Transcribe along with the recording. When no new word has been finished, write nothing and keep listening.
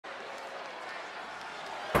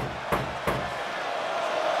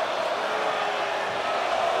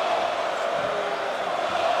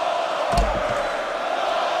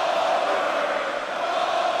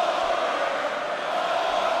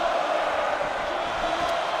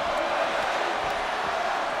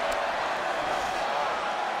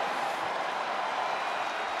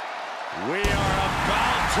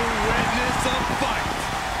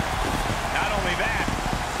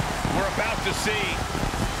look to see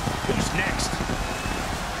who's next.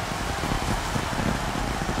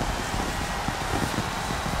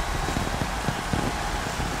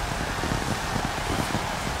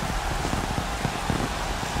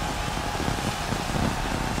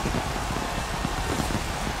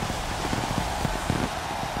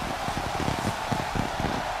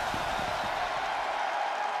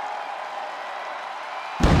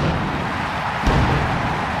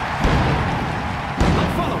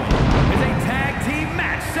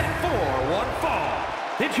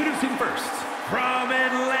 Introducing first, from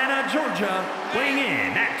Atlanta, Georgia, weighing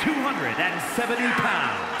in at 270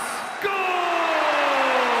 pounds, Goldberg!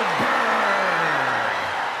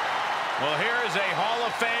 Well, here is a Hall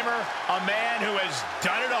of Famer, a man who has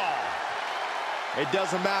done it all. It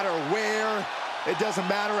doesn't matter where, it doesn't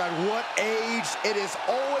matter at what age, it is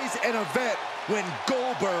always an event when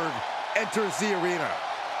Goldberg enters the arena.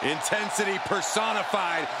 Intensity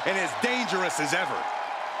personified and as dangerous as ever.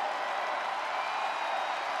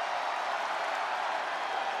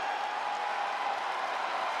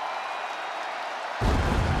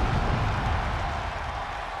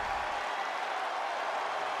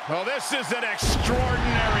 Well, this is an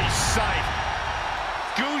extraordinary sight.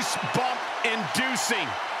 Goosebump-inducing.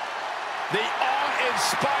 The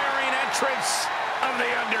awe-inspiring entrance of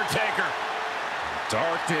The Undertaker.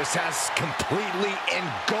 Darkness has completely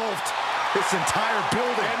engulfed this entire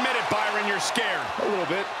building. Admit it, Byron, you're scared. A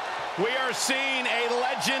little bit. We are seeing a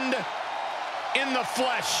legend in the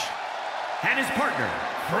flesh. And his partner,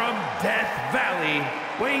 from Death Valley,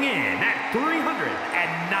 weighing in at 309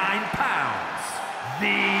 pounds,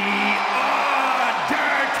 The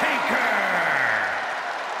Undertaker!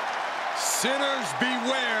 Sinners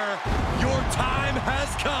beware, your time has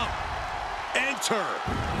come. Enter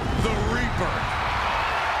the Reaper.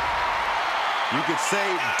 You could say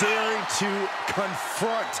daring to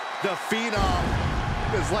confront the Phenom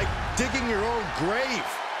is like digging your own grave.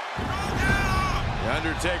 The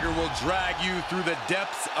Undertaker will drag you through the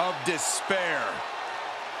depths of despair.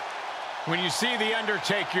 When you see The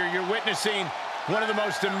Undertaker, you're witnessing one of the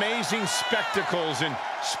most amazing spectacles in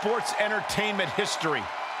sports entertainment history.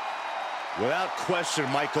 Without question,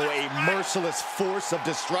 Michael, a merciless force of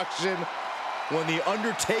destruction. When The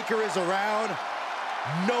Undertaker is around,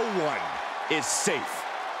 no one is safe.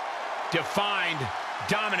 Defined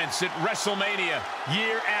dominance at WrestleMania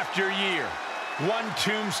year after year. One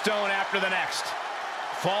tombstone after the next.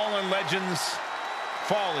 Fallen legends,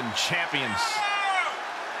 fallen champions.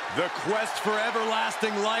 The quest for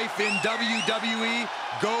everlasting life in WWE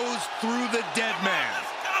goes through the dead man,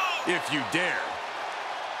 if you dare.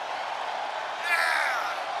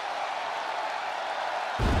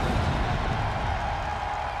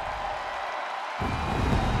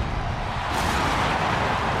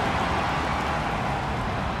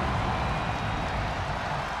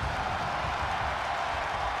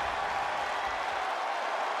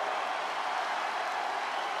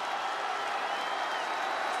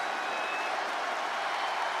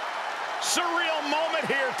 Surreal moment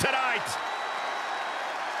here tonight.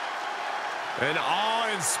 An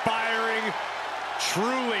awe-inspiring,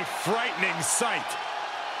 truly frightening sight.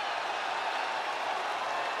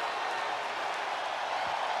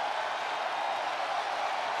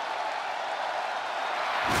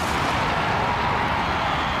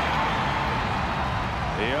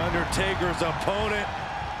 The Undertaker's opponent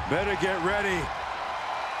better get ready.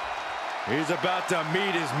 He's about to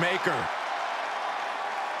meet his maker.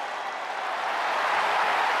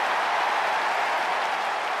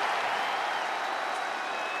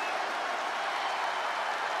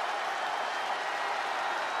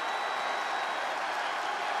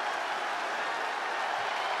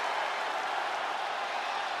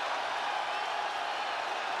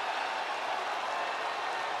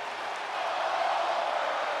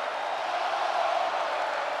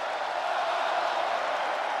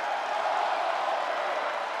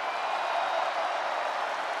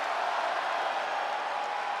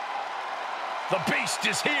 The Beast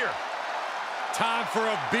is here. Time for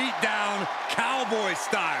a beatdown, cowboy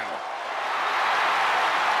style.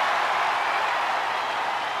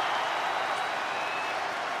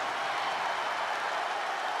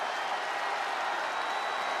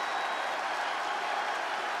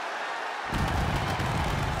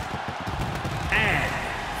 And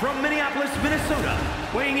from Minneapolis, Minnesota,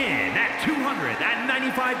 weighing in at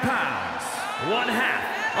 295 pounds, one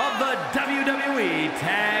half of the WWE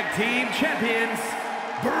Tag Team Champions,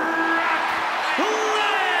 Brock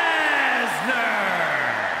Lesnar!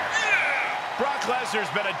 Brock Lesnar's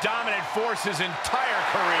been a dominant force his entire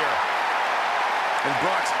career. And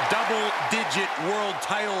Brock's double-digit world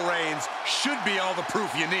title reigns should be all the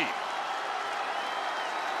proof you need.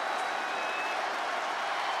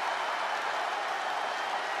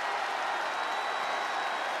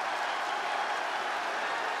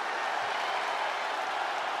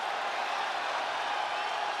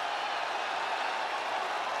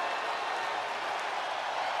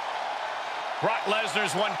 Brock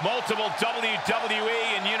Lesnar's won multiple WWE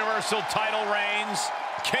and Universal title reigns,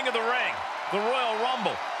 King of the Ring, the Royal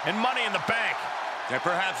Rumble, and Money in the Bank. And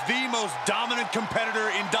perhaps the most dominant competitor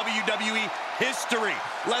in WWE history.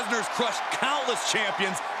 Lesnar's crushed countless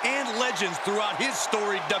champions and legends throughout his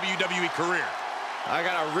storied WWE career. I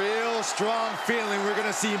got a real strong feeling we're going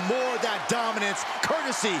to see more of that dominance,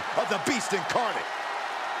 courtesy of the Beast Incarnate.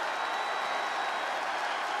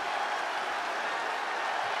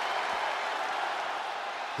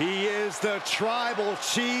 He is the Tribal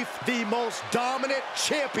Chief, the most dominant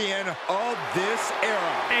champion of this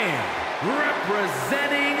era. And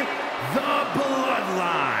representing the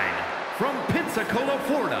Bloodline from Pensacola,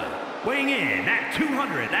 Florida, weighing in at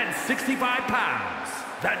 265 pounds,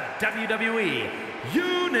 the WWE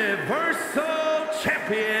Universal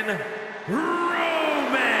Champion,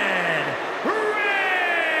 Roman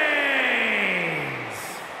Reigns.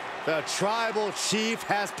 The Tribal Chief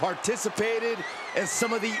has participated in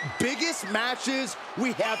some of the biggest matches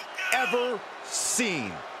we have ever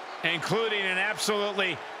seen, including an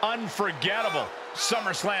absolutely unforgettable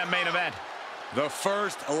SummerSlam main event. The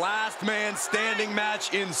first last man standing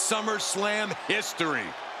match in SummerSlam history.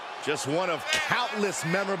 Just one of countless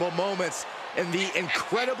memorable moments in the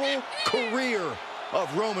incredible career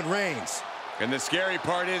of Roman Reigns. And the scary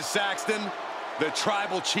part is, Saxton, the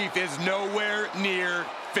Tribal Chief is nowhere near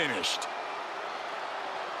finished.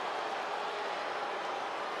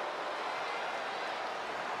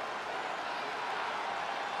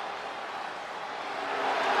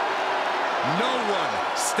 No one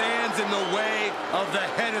stands in the way of the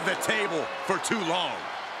head of the table for too long.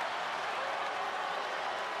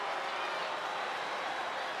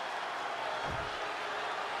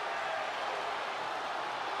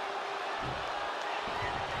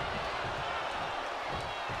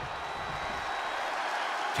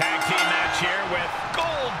 Tag team match here with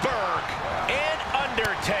Goldberg and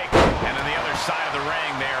Undertaker. And on the other side of the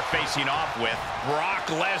ring, they are facing off with Brock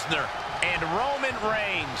Lesnar and Roman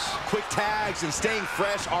Reigns. Quick tags and staying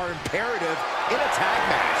fresh are imperative in a tag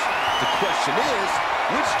match. The question is,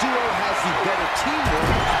 which duo has the better teamwork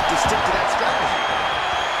to stick to that strategy?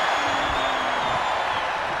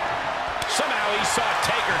 Somehow he saw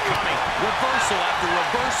Taker coming. Reversal after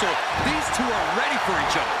reversal. These two are ready for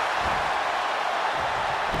each other.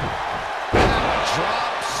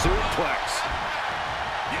 Drop suplex.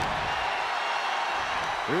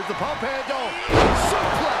 Here's the pump handle.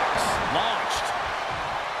 Suplex. Launched.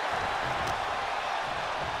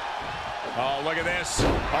 Oh, look at this.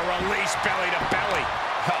 A release belly to belly.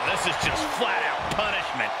 Oh, this is just flat out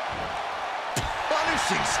punishment.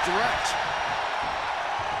 Punishing stretch.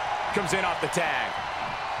 Comes in off the tag.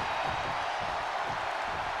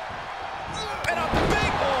 And a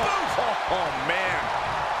big boot. Oh, man.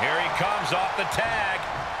 Here he comes off the tag.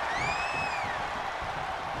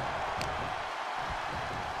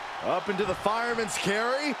 Up into the fireman's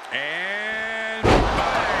carry. And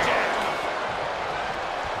bang!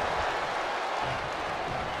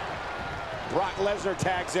 Brock Lesnar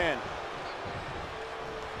tags in.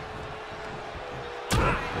 Good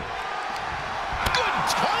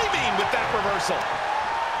timing with that reversal.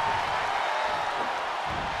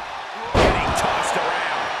 Getting tossed around.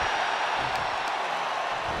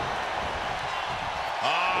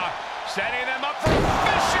 Setting them up for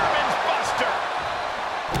Fisherman's Buster.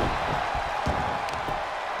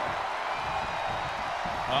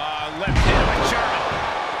 Left into a German.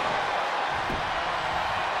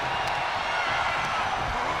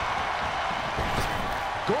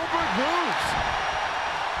 Goldberg moves.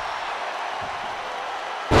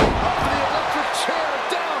 Up to the electric chair,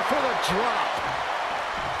 down for the drop.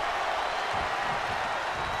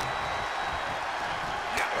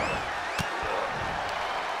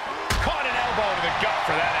 Caught an elbow to the gut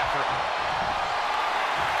for that effort.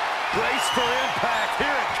 Brace for impact. Here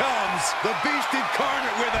it comes. The Beast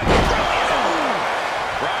Incarnate with a...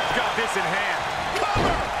 Brock's got this in hand.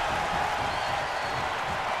 Cover!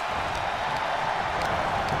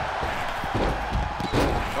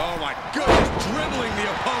 Oh, my goodness. Dribbling the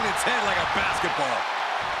opponent's head like a basketball.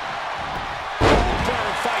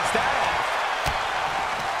 Goldberg fights that off.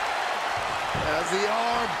 As the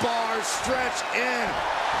arm bars stretch in.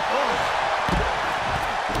 Oh.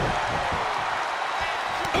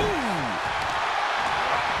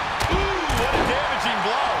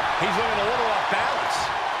 He's looking a little off balance.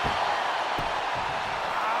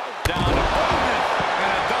 Down to Roman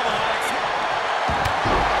and a double axe.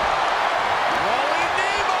 Rolling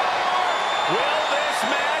knee bar. Will this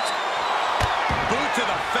match? Boot to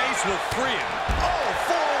the face will free him. Oh,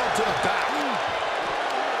 forearm to the back.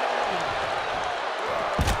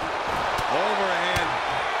 Overhand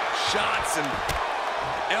shots and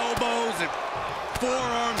elbows and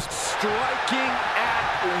forearms. Striking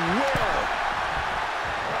at will.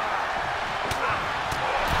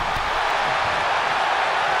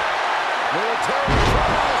 Military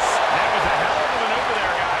cross. That was a hell of a maneuver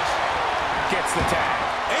there, guys. Gets the tag.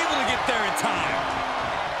 Able to get there in time.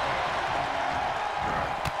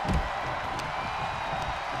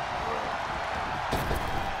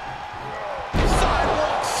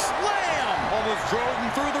 Sidewalk slam. Almost drove him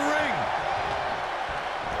through the ring.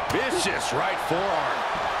 Vicious right forearm.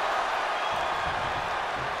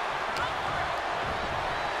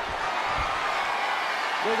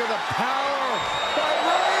 Look at the power by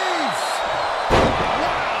Reigns.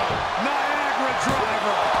 Wow. Niagara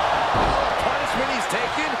driver. All the punishment he's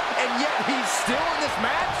taken, and yet he's still in this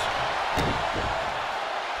match?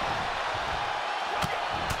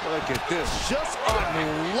 Look at this, just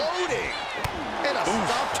unloading. And a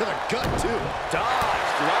stop to the gut, too.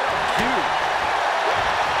 Dodged right on cue.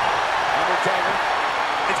 Undertaker.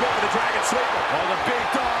 He's going for the Dragon Sleeper. Oh, the big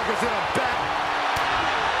dog is in a back.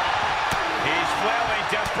 He's flailing,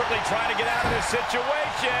 desperately trying to get out of this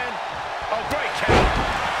situation. Oh, great count.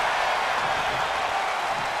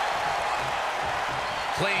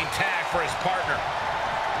 Clean tag for his partner.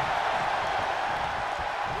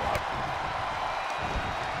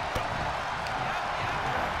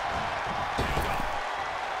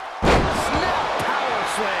 Snap power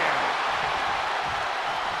slam.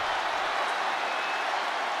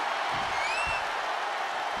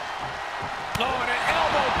 Oh, and an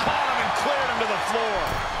elbow caught him and cleared him to the floor.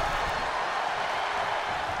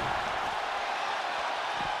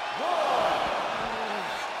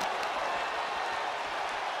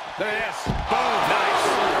 There it is. Boom. Nice.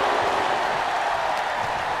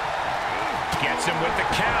 Gets him with the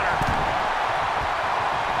counter.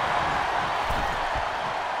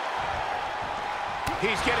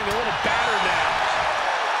 He's getting a little battered now.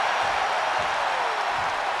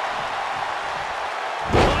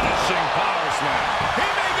 Punishing power slam. He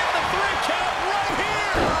may get the 3 count right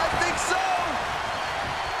here. I think so.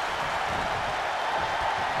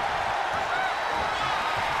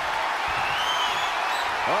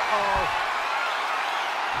 Uh-oh.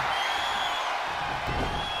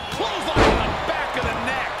 Clothesline on the back of the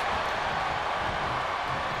neck.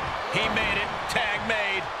 He made it. Tag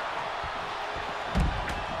made.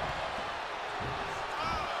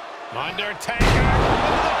 Undertaker.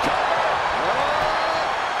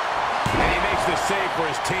 And he makes the save for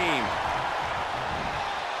his team.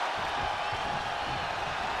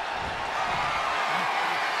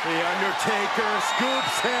 The Undertaker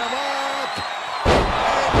scoops him up.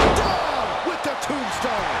 And down with the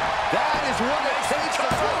tombstone. That is what it takes to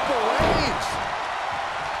cripple Reigns.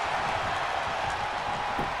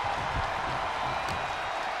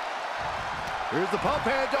 Here's the pump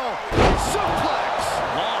handle. Suplex.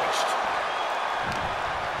 Launched.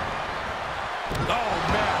 Oh,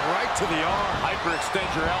 man, right to the arm. Hyperextend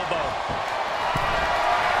your elbow.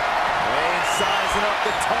 Reigns sizing up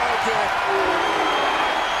the target.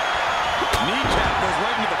 Kneecap goes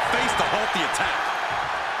right into the face to halt the attack.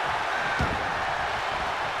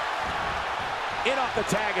 In off the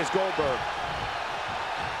tag is Goldberg.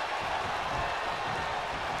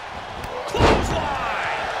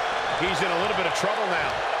 Clothesline! He's in a little bit of trouble now.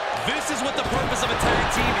 This is what the purpose of a tag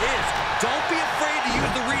team is. Don't be afraid to use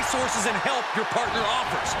the resources and help your partner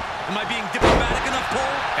offers. Am I being diplomatic enough,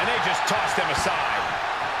 Cole? And they just tossed him aside.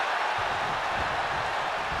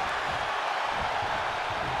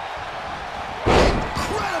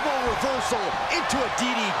 Incredible reversal into a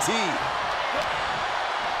DDT.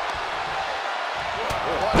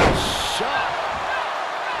 What a shot.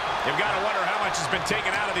 You've got to wonder how much has been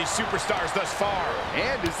taken out of these superstars thus far.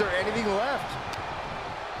 And is there anything left?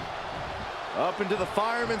 Up into the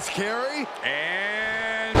fireman's carry.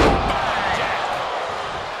 And bang!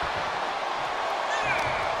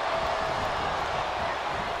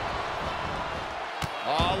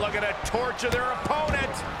 Oh, look at a torch of their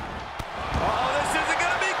opponent. Oh, this isn't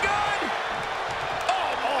going to be good.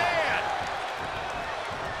 Oh, man.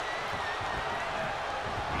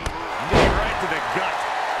 Knee right to the gut.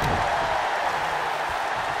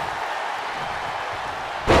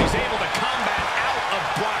 He's able to combat out of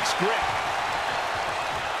Brock's grip.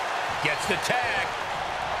 Gets the tag.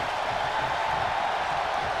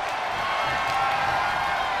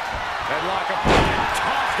 Headlock applied.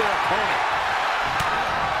 Tossed their opponent.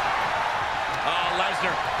 Oh,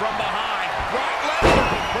 Lesnar from behind. Brock Lesnar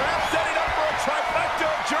perhaps setting up for a trifecta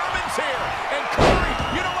of Germans here. And Corey,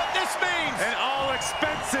 you know what this means? An all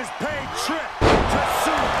expenses paid trip to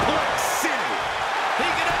Suplex City. He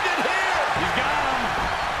can end it here. He's got him.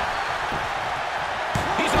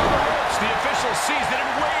 He's on the sees it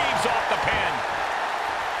and waves off the pin.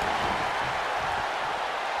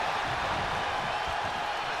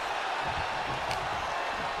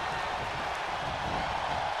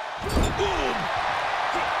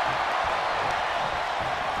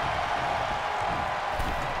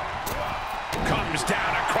 Comes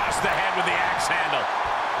down across the head with the axe handle.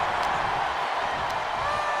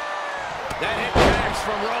 That hit connects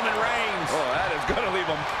from Roman Reigns. Oh, that is going to leave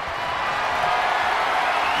him.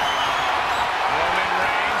 Roman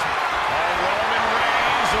Reigns. Oh, Roman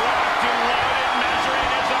Reigns locked and loaded, measuring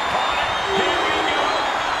his opponent. Here we go.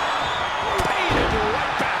 Painted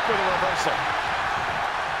right back with a reversal.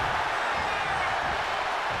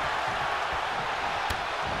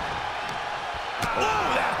 Oh,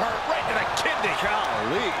 that hurt right to the kidney.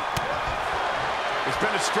 Golly. It's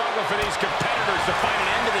been a struggle for these competitors to find an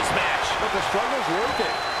end to this match. But the struggle's worth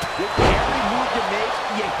it. With every move you make,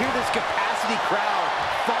 you hear this capacity crowd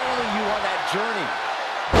following you on that journey.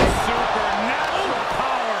 Supernatural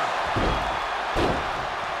power.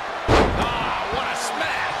 Ah, what a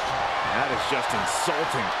smash. That is just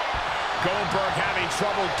insulting. Goldberg having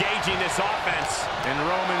trouble gauging this offense. And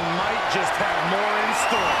Roman might just have more in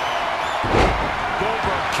store.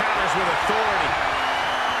 Goldberg counters with authority.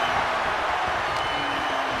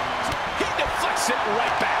 He deflects it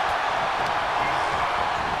right back.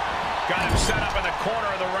 Got him set up in the corner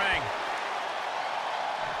of the ring.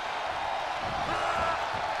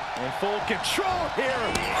 In full control here.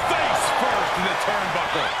 Face first in the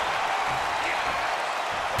turnbuckle.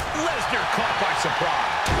 Lesnar caught by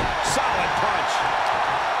surprise. Solid punch.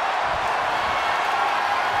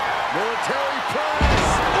 Military press.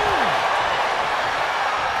 Ooh.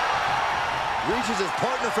 Reaches his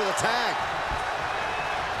partner for the tag.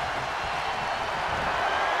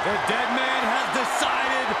 The dead man has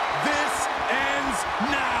decided this ends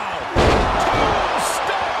now.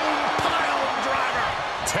 Tombstone pile driver.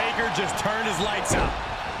 Taker just turned his lights out.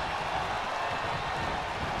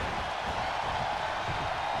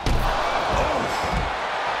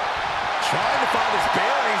 Trying to find his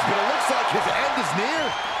bearings, but it looks like his end is near.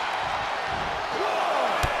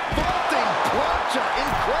 Vaulting plancha,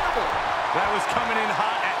 incredible. That was coming in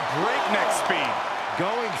hot at breakneck speed.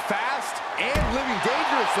 Going fast and living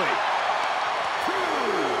dangerously.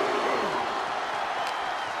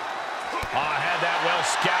 Oh, had that well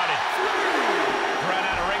scouted. Run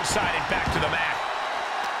out of ringside and back to the mat.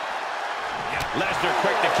 Lesnar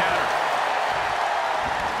quick to counter.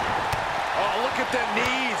 Oh, look at the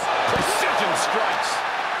knees. Precision strikes.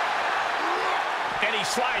 And he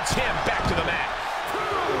slides him back to the mat.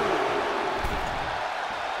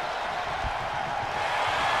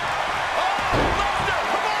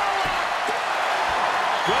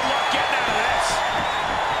 Good luck getting out of this.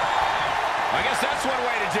 I guess that's one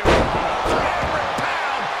way to do it. For every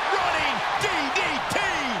pound, running DDT.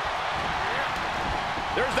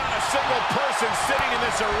 There's not a single person sitting in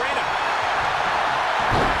this arena.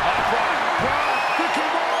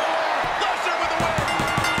 Lesnar with the win.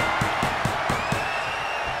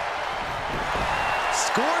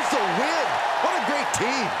 Scores the win. What a great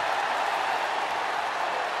team.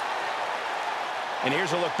 And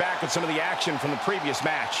here's a look back at some of the action from the previous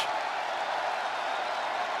match.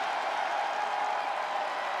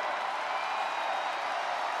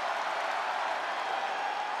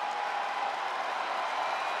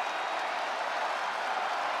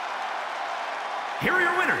 Here are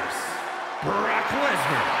your winners, Brock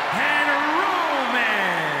Lesnar and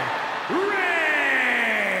Roman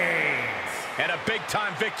Reigns. And a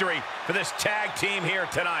big-time victory for this tag team here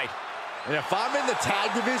tonight. And if I'm in the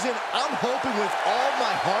tag division, I'm hoping with all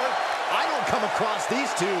my heart I don't come across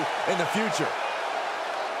these two in the future.